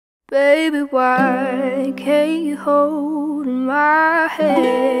Baby, why can't you hold my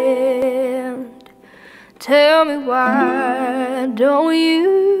hand? Tell me, why don't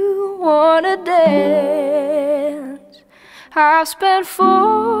you wanna dance? I've spent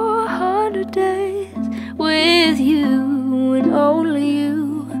 400 days with you and only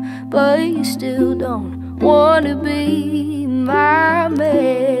you, but you still don't wanna be my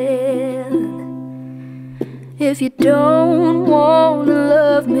man. If you don't wanna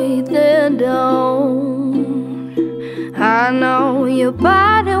love me, then don't. I know your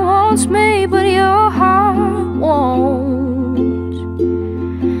body wants me, but your heart won't.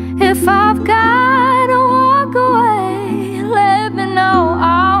 If I've gotta walk away, let me know,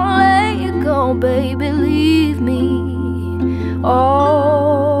 I'll let you go, baby. Leave me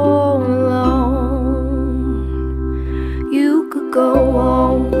all alone. You could go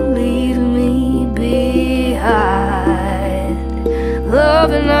on, leave me behind.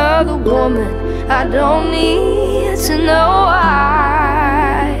 Love another woman, I don't need to know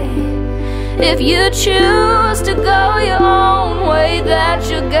why. If you choose to go your own way, that's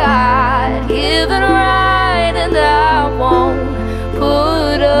your God-given right, and I won't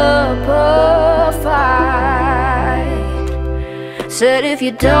put up a fight. Said if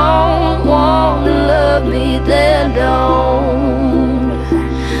you don't want to love me, then don't.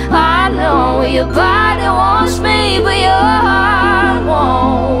 I know your body wants me, but your heart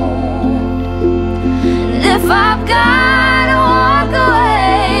won't. If I've gotta walk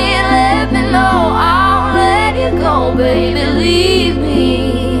away, let me know, I'll let you go, baby. Leave me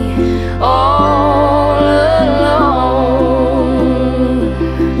all alone.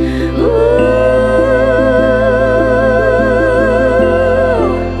 Ooh.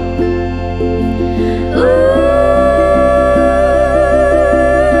 Ooh.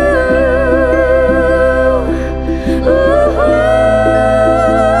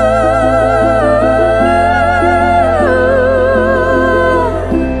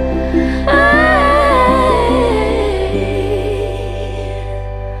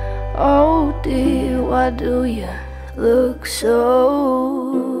 Oh dear, why do you look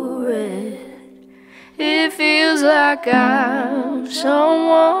so red? It feels like I'm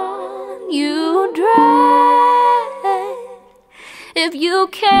someone you dread. If you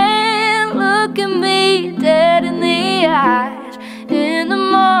can't look at me dead in the eyes in the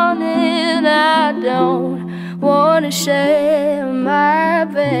morning, I don't wanna share my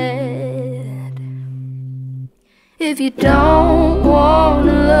bed. If you don't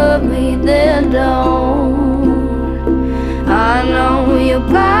wanna love me, then don't. I know